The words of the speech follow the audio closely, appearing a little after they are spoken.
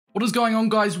What is going on,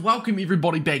 guys? Welcome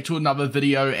everybody back to another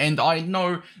video, and I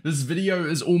know this video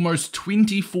is almost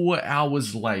 24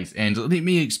 hours late, and let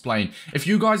me explain. If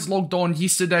you guys logged on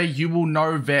yesterday, you will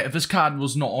know that this card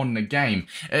was not on the game.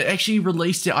 It actually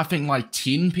released it, I think, like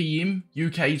 10 PM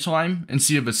UK time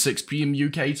instead of a 6 PM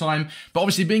UK time, but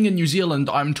obviously being in New Zealand,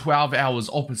 I'm 12 hours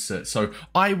opposite, so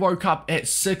I woke up at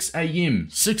 6 AM,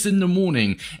 6 in the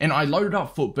morning, and I loaded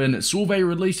up Footbin, saw they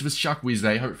released this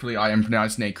Chukwueze, hopefully I am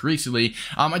pronouncing that correctly.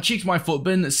 I checked my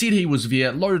Footbin, said he was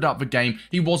there, loaded up the game,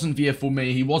 he wasn't there for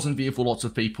me, he wasn't there for lots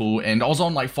of people, and I was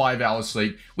on like 5 hours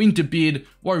sleep, went to bed,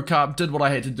 woke up, did what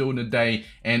I had to do in a day,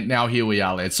 and now here we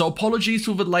are, lads. So apologies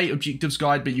for the late objectives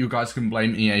guide, but you guys can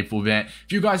blame EA for that.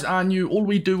 If you guys are new, all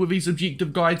we do with these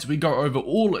objective guides, we go over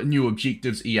all new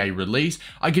objectives EA release.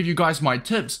 I give you guys my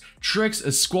tips, tricks,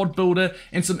 a squad builder,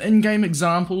 and some in-game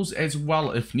examples as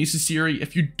well if necessary.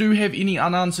 If you do have any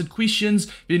unanswered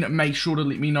questions, then make sure to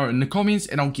let me know in the comments,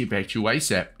 and I'll get back to you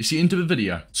ASAP. Let's get into the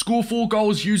video. Score 4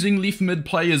 goals using left mid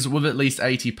players with at least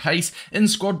 80 pace in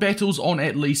squad battles on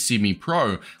at least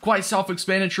semi-pro. Quite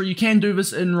self-explanatory, you can do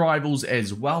this in rivals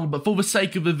as well, but for the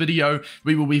sake of the video,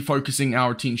 we will be focusing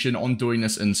our attention on doing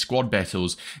this in squad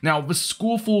battles. Now, the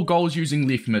score 4 goals using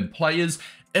left mid players,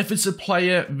 if it's a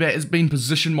player that has been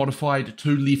position modified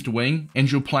to left wing and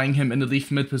you're playing him in the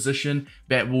left mid position,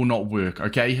 that will not work,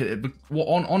 okay?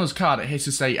 On his card, it has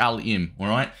to say LM,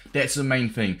 alright? That's the main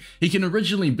thing. He can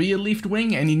originally be a left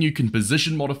wing and then you can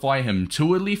position modify him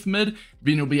to a left mid,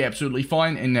 then he'll be absolutely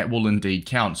fine and that will indeed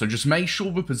count. So just make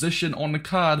sure the position on the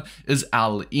card is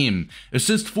LM.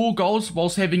 Assist 4 goals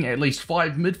whilst having at least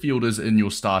 5 midfielders in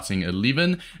your starting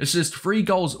 11. Assist 3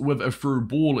 goals with a through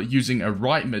ball using a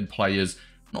right mid players.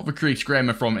 Not the correct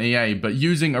grammar from EA, but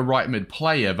using a right mid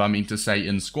player, I mean to say,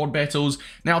 in squad battles.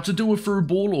 Now, to do a through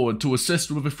ball or to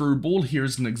assist with a through ball,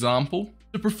 here's an example.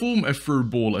 To perform a through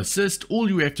ball assist, all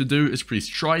you have to do is press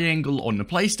triangle on the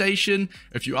PlayStation.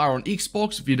 If you are on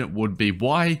Xbox, then it would be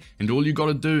Y, and all you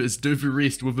gotta do is do the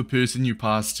rest with the person you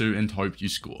pass to and hope you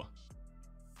score.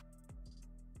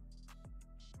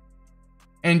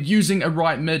 And using a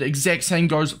right mid, exact same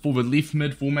goes for the left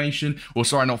mid formation, or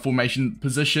sorry, not formation,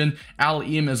 position.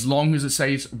 LM, as long as it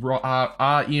says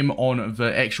RM on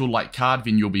the actual like card,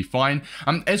 then you'll be fine.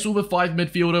 As for the 5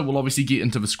 midfielder, we'll obviously get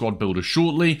into the squad builder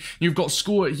shortly. You've got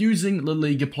score using La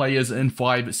Liga players in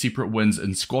 5 separate wins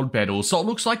in squad battles. So it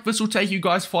looks like this will take you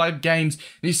guys 5 games.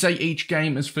 Let's say each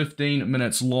game is 15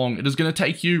 minutes long. It is going to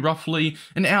take you roughly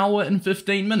an hour and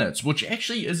 15 minutes, which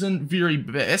actually isn't very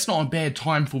bad. That's not a bad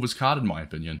time for this card in my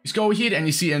opinion. Let's go ahead and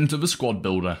you see into the squad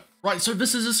builder. Right, so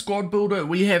this is a squad builder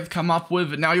we have come up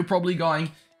with. Now you're probably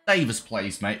going, Davis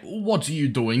plays, mate. What are you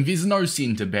doing? There's no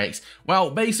centre backs.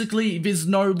 Well, basically, there's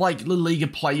no like La Liga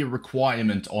player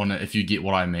requirement on it, if you get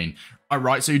what I mean.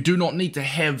 Alright, so you do not need to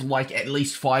have like at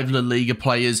least 5 La Liga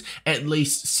players, at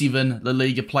least 7 La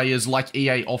Liga players like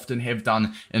EA often have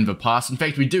done in the past. In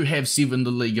fact, we do have 7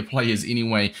 La Liga players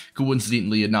anyway,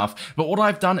 coincidentally enough. But what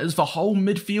I've done is the whole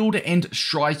midfield and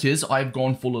strikers, I've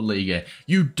gone for La Liga.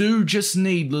 You do just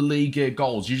need La Liga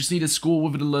goals. You just need to score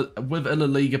with a La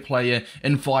Liga player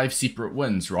in 5 separate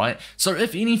wins, right? So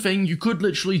if anything, you could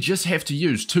literally just have to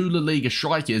use 2 La Liga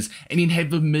strikers and then have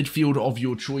the midfield of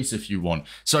your choice if you want.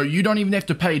 So you don't even have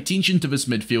to pay attention to this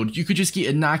midfield. You could just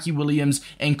get Inaki Williams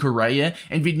and Correa,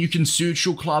 and then you can search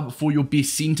your club for your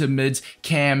best centre mids,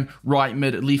 cam, right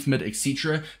mid, left mid,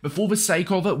 etc. But for the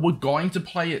sake of it, we're going to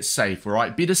play it safe,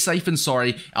 alright? Better safe than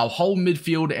sorry. Our whole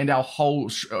midfield and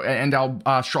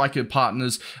our striker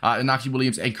partners, Inaki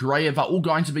Williams and Correa, they're all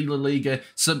going to be La Liga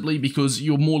simply because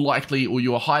you're more likely, or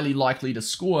you're highly likely to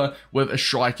score with a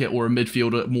striker or a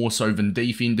midfielder more so than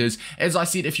defenders. As I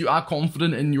said, if you are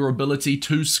confident in your ability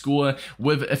to score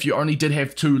if you only did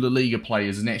have 2 La Liga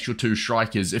players and that's your 2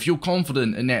 strikers, if you're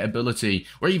confident in that ability,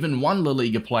 or even 1 La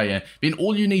Liga player, then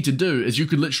all you need to do is you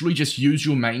could literally just use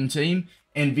your main team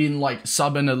and then like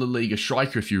sub in a La Liga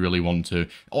striker if you really want to.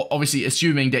 Obviously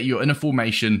assuming that you're in a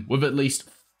formation with at least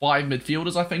 5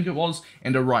 midfielders, I think it was,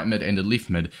 and a right mid and a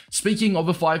left mid. Speaking of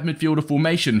a 5 midfielder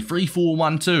formation,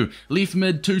 3-4-1-2, left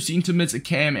mid, 2 centre mids, a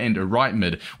cam, and a right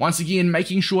mid. Once again,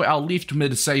 making sure our left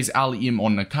mid says LM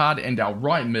on the card and our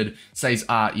right mid says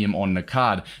RM on the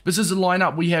card. This is a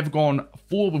lineup we have gone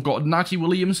for. We've got Naki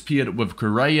Williams paired with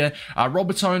Correa,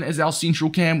 Robertone as our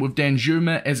central cam with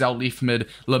Danjuma as our left mid,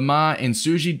 Lamar and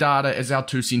Sergi Dada as our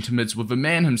 2 centre mids with the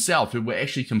man himself who we're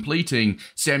actually completing,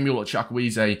 Samuel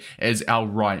Chukwueze, as our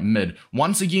right mid.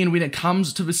 Once again, when it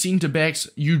comes to the centre backs,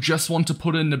 you just want to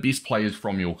put in the best players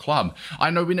from your club. I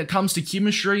know when it comes to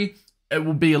chemistry, it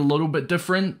will be a little bit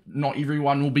different. Not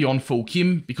everyone will be on full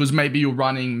chem because maybe you're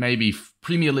running maybe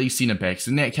Premier League centre backs.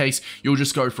 In that case, you'll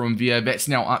just go from there. That's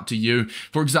now up to you.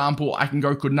 For example, I can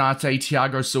go Konate,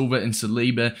 Thiago Silva, and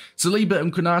Saliba. Saliba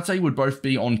and Konate would both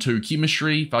be on 2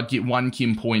 chemistry. I'd get 1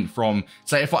 chem point from,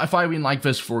 say, if I went like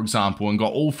this, for example, and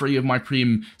got all 3 of my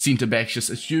Prem centre backs, just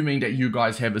assuming that you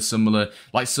guys have a similar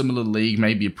league,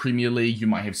 maybe a Premier League, you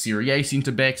might have Serie A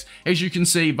centre backs. As you can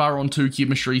see, they're on 2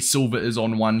 chemistry. Silva is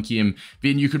on 1 chem.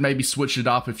 Then you could maybe switch it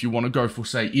up if you want to go for,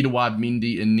 say, Eduard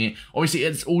Mendy in there. Obviously,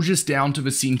 it's all just down to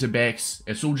the centre backs.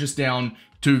 It's all just down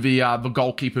to the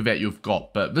goalkeeper that you've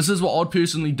got. But this is what I'd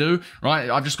personally do, right?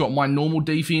 I've just got my normal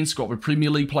defense, got the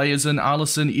Premier League players in,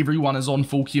 Alisson, everyone is on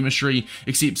full chemistry,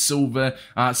 except Silva,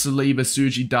 Saliba,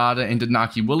 Sergi Dada, and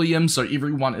Inaki Williams, so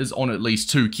everyone is on at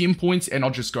least 2 chem points, and I'll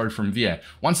just go from there.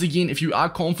 Once again, if you are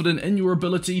confident in your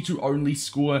ability to only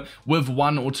score with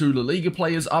 1 or 2 La Liga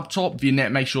players up top, then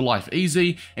that makes your life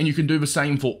easy, and you can do the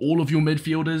same for all of your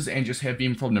midfielders, and just have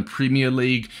them from the Premier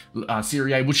League,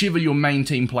 Serie A, whichever your main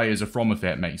team players are from, if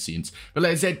that makes sense. But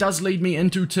lads, that does lead me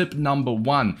into tip number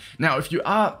 1. Now, if you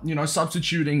are,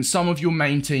 substituting some of your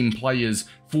main team players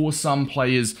for some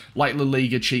players like La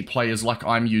Liga cheap players like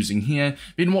I'm using here,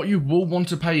 then what you will want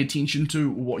to pay attention to,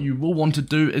 what you will want to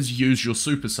do is use your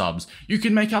super subs. You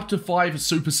can make up to 5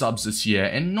 super subs this year,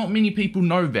 and not many people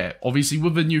know that. Obviously,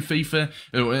 with the new FIFA,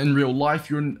 in real life,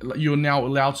 you're now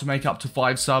allowed to make up to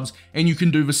 5 subs, and you can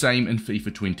do the same in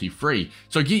FIFA 23.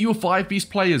 So get your 5 best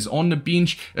players on the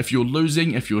bench. If you're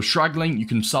losing, if you're struggling, you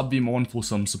can sub them on for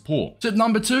some support. Tip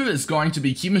number 2 is going to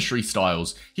be chemistry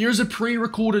styles. Here is a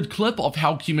pre-recorded clip of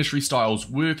how chemistry styles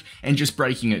work, and just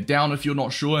breaking it down if you're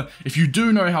not sure. If you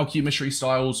do know how chemistry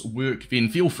styles work, then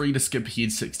feel free to skip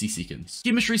ahead 60 seconds.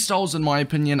 Chemistry styles, in my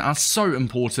opinion, are so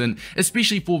important,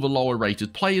 especially for the lower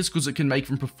rated players, because it can make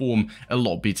them perform a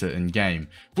lot better in game.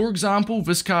 For example,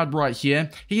 this card right here,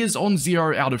 he is on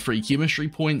 0 out of 3 chemistry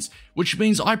points, which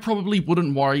means I probably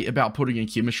wouldn't worry about putting a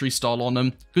chemistry style on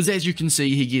him, because as you can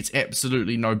see, he gets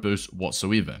absolutely no boost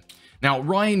whatsoever. Now,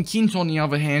 Ryan Kent, on the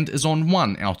other hand, is on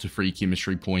 1 out of 3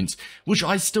 chemistry points, which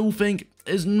I still think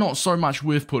is not so much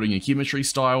worth putting a chemistry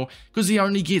style, because he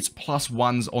only gets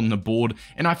 +1s on the board,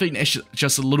 and I think that's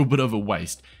just a little bit of a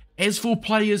waste. As for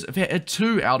players that are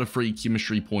 2 out of 3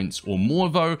 chemistry points or more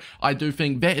though, I do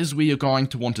think that is where you're going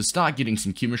to want to start getting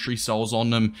some chemistry styles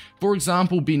on them. For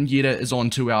example, Ben Yedder is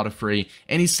on 2 out of 3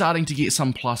 and he's starting to get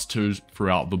some +2s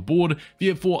throughout the board.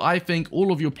 Therefore, I think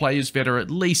all of your players that are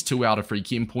at least 2 out of 3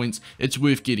 chem points, it's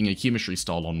worth getting a chemistry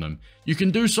style on them. You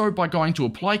can do so by going to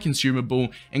Apply Consumable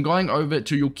and going over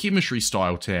to your Chemistry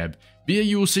Style tab. There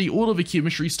you will see all of the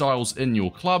chemistry styles in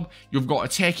your club. You've got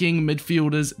attacking,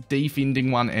 midfielders,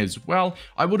 defending one as well.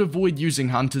 I would avoid using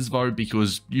hunters though,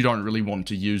 because you don't really want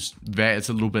to use that. It's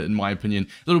a little bit, in my opinion,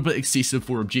 a little bit excessive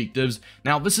for objectives.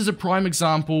 Now, this is a prime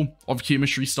example of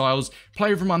chemistry styles.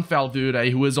 Player from Valverde,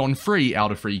 who is on 3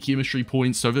 out of 3 chemistry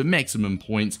points, so the maximum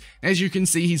points. As you can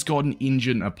see, he's got an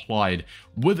engine applied.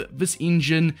 With this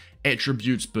engine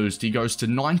attributes boost, he goes to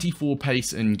 94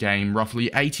 pace in game, roughly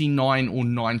 89 or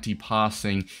 90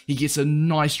 passing. He gets a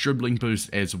nice dribbling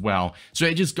boost as well. So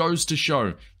it just goes to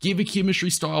show, give the chemistry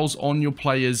styles on your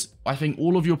players. I think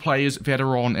all of your players that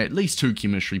are on at least 2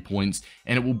 chemistry points,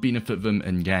 and it will benefit them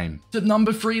in game. Tip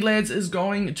number 3, lads, is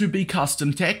going to be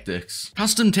custom tactics.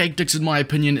 Custom tactics, in my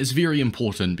opinion, is very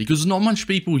important because not much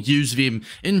people use them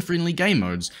in friendly game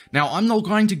modes. Now, I'm not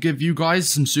going to give you guys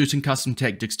some certain custom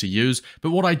tactics to use,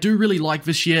 but what I do really like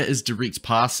this year is direct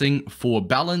passing for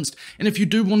balanced, and if you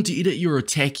do want to edit your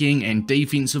attacking and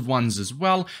defensive ones as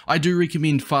well, I do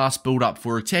recommend fast build up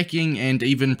for attacking and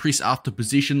even press after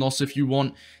possession loss if you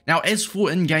want. Now, as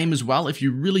for in-game as well, if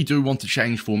you really do want to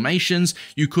change formations,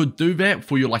 you could do that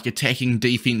for your attacking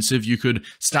defensive. You could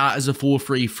start as a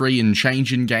 4-3-3 and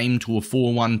change in-game to a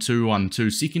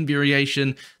 4-1-2-1-2 second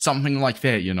variation, something like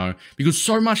that, because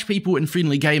so much people in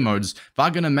friendly game modes, they're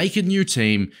going to make a new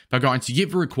team, they're going to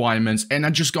get the requirements, and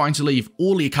they're just going to leave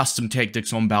all their custom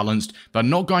tactics unbalanced. They're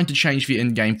not going to change their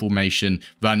in-game formation,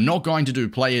 they're not going to do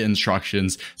player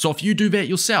instructions. So if you do that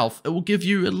yourself, it will give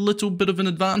you a little bit of an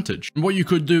advantage. And what you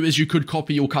could do is you could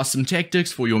copy your custom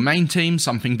tactics for your main team,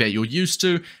 something that you're used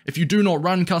to. If you do not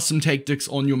run custom tactics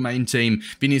on your main team,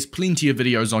 then there's plenty of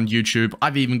videos on YouTube.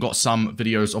 I've even got some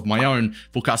videos of my own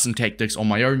for custom tactics on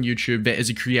my own YouTube. That is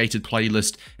a created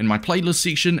playlist in my playlist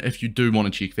section if you do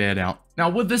want to check that out. Now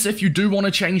with this, if you do want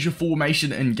to change your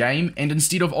formation in game, and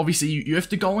instead of, obviously you have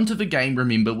to go into the game,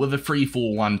 remember, with a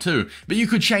 3-4-1-2, but you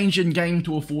could change in game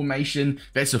to a formation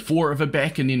that's a 4 of a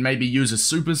back, and then maybe use a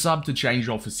super sub to change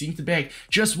off a centre back,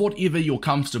 just whatever you're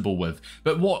comfortable with.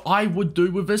 But what I would do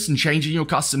with this and changing your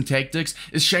custom tactics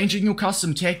is changing your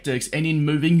custom tactics and then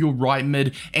moving your right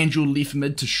mid and your left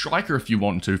mid to striker if you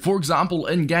want to. For example,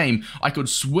 in game, I could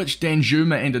switch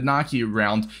Danjuma and Inaki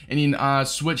around, and then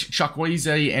switch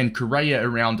Chukwueze and Correa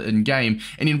around in game,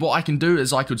 and then what I can do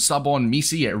is I could sub on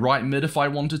Messi at right mid if I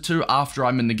wanted to, after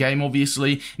I'm in the game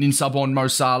obviously, and then sub on Mo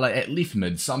Salah at left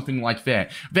mid, something like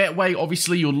that. That way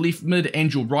obviously your left mid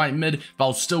and your right mid,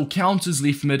 they'll still count as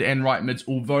left mid and right mids,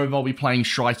 although they'll be playing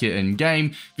striker in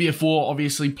game. Therefore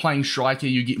obviously playing striker,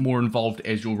 you get more involved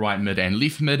as your right mid and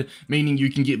left mid, meaning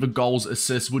you can get the goals,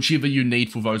 assists, whichever you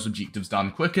need for those objectives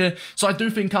done quicker. So I do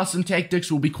think custom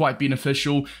tactics will be quite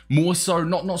beneficial, more so,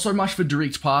 not so much for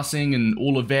direct passing and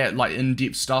all of that, like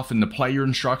in-depth stuff and the player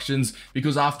instructions,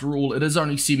 because after all, it is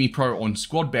only semi-pro on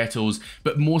squad battles,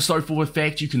 but more so for the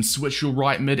fact you can switch your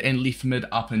right mid and left mid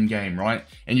up in game, right?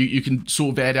 And you can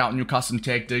sort that out in your custom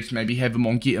tactics, maybe have them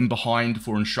on get in behind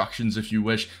for instructions if you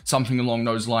wish, something along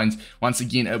those lines. Once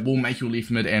again, it will make your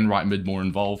left mid and right mid more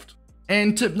involved.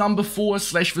 And tip number 4 /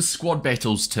 the squad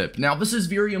battles tip. Now this is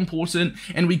very important,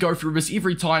 and we go through this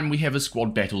every time we have a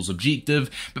squad battles objective,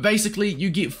 but basically you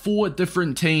get 4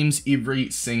 different teams every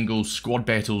single squad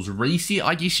battles reset,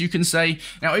 I guess you can say.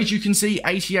 Now as you can see,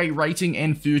 88 rating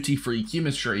and 33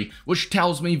 chemistry, which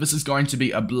tells me this is going to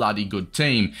be a bloody good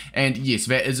team, and yes,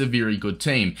 that is a very good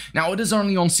team. Now it is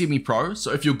only on semi-pro,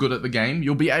 so if you're good at the game,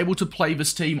 you'll be able to play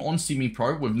this team on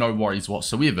semi-pro with no worries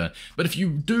whatsoever. But if you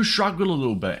do struggle a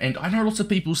little bit, and I know lots of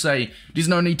people say there's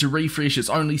no need to refresh, it's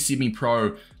only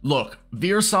semi-pro. Look,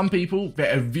 there are some people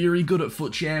that are very good at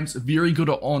foot champs, very good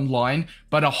at online,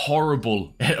 but are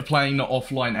horrible at playing the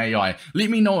offline AI. Let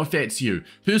me know if that's you.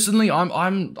 Personally, I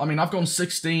mean, I've gone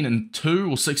 16-2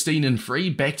 or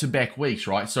 16-3 back-to-back weeks,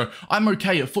 right? So I'm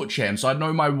okay at foot champs, so I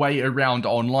know my way around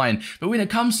online. But when it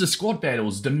comes to squad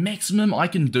battles, the maximum I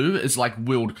can do is like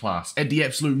world class, at the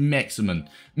absolute maximum.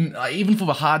 Even for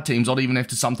the hard teams, I'd even have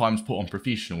to sometimes put on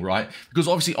professional, right? Because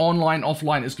obviously online,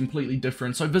 offline is completely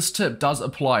different. So this tip does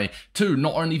apply to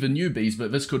not only the newbies,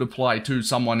 but this could apply to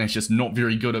someone that's just not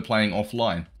very good at playing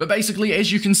offline. But basically,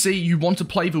 as you can see, you want to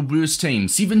play the worst team.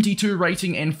 72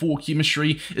 rating and 4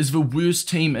 chemistry is the worst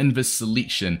team in this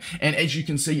selection. And as you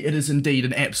can see, it is indeed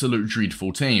an absolute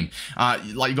dreadful team.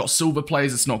 Like you've got silver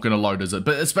players, it's not going to load, is it?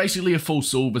 But it's basically a full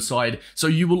silver side, so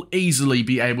you will easily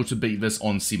be able to beat this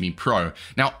on semi-pro.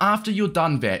 Now, after you're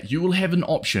done that, you will have an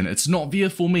option. It's not there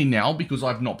for me now because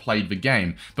I've not played the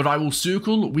game, but I will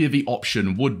circle where the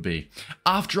option would be.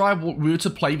 After I were to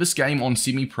play this game on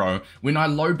semi-pro, when I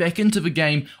load back into the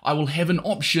game, I will have an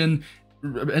option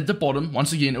at the bottom.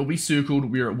 Once again, it'll be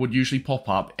circled where it would usually pop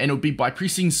up, and it'll be by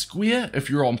pressing square if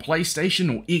you're on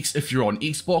PlayStation or X if you're on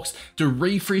Xbox to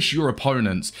refresh your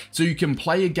opponents. So you can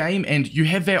play a game and you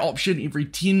have that option every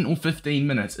 10 or 15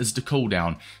 minutes is the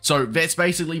cooldown. So that's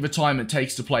basically the time it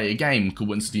takes to play a game,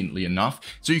 coincidentally enough.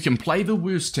 So you can play the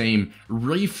worst team,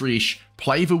 refresh,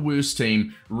 play the worst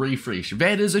team, refresh.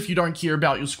 That is if you don't care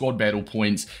about your squad battle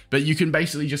points, but you can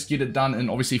basically just get it done in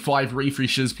obviously 5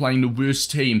 refreshes playing the worst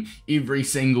team every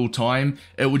single time.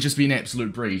 It would just be an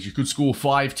absolute breeze. You could score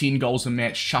 5-10 goals a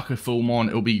match, chuck a film on,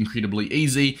 it'll be incredibly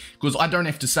easy, because I don't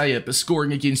have to say it, but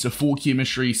scoring against a 4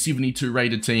 chemistry, 72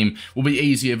 rated team will be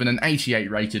easier than an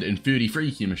 88 rated and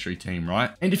 33 chemistry team,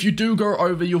 right? And if you do go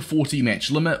over your 40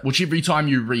 match limit, which every time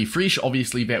you refresh,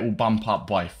 obviously that will bump up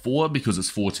by 4 because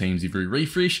it's 4 teams every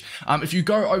refresh. If you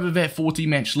go over that 40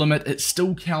 match limit, it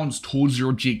still counts towards your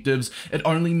objectives. It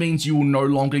only means you will no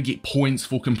longer get points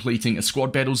for completing a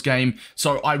squad battles game.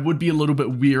 So I would be a little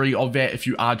bit wary of that if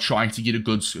you are trying to get a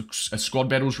good squad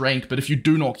battles rank. But if you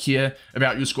do not care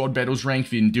about your squad battles rank,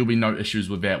 then there'll be no issues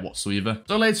with that whatsoever.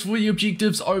 So let's for the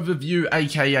objectives overview,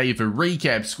 aka the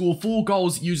recap. Score 4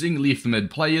 goals using left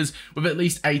mid players with at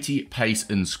least 80 pace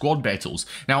in squad battles.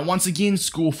 Now once again,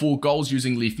 score 4 goals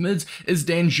using left mids is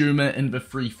Danjuma in the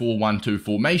 3-4-1-2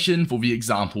 formation for the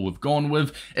example we've gone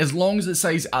with, as long as it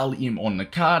says LM on the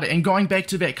card. And going back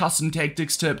to that custom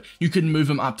tactics tip, you can move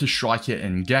them up to striker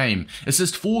in game.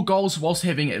 Assist 4 goals whilst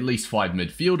having at least 5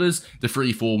 midfielders. The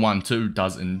 3-4-1-2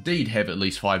 does indeed have at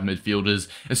least 5 midfielders.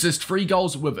 Assist 3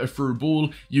 goals with a through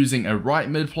ball using a right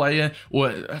mid player,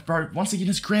 or bro, once again,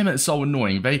 his grammar is so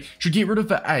annoying. They should get rid of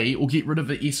the A or get rid of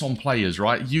the S on players,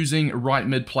 right? Using right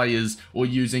mid players or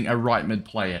using a right mid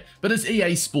player. But it's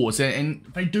EA Sports, Twitter, and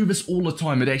they do this all the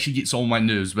time. It actually gets on my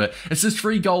nerves, but it says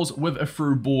 3 goals with a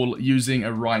through ball using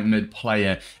a right mid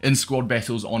player in squad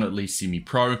battles on at least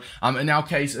semi-pro. In our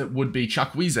case, it would be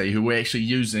Chukwueze, who we're actually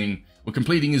using. We're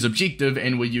completing his objective,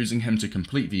 and we're using him to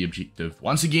complete the objective.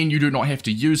 Once again, you do not have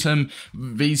to use him.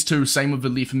 These two, same with the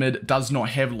left mid, does not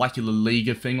have like a La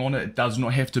Liga thing on it. It does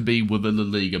not have to be with a La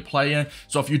Liga player.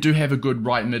 So if you do have a good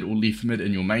right mid or left mid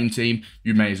in your main team,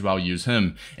 you may as well use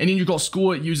him. And then you've got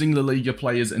score using La Liga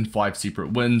players in 5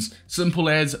 separate wins. Simple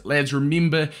as, lads,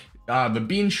 remember the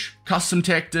bench, custom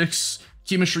tactics,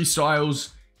 chemistry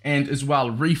styles, and as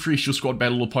well, refresh your squad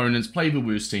battle opponents, play the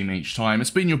worst team each time. It's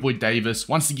been your boy Davis.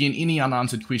 Once again, any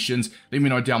unanswered questions, let me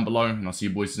know down below, and I'll see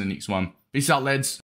you boys in the next one. Peace out, lads.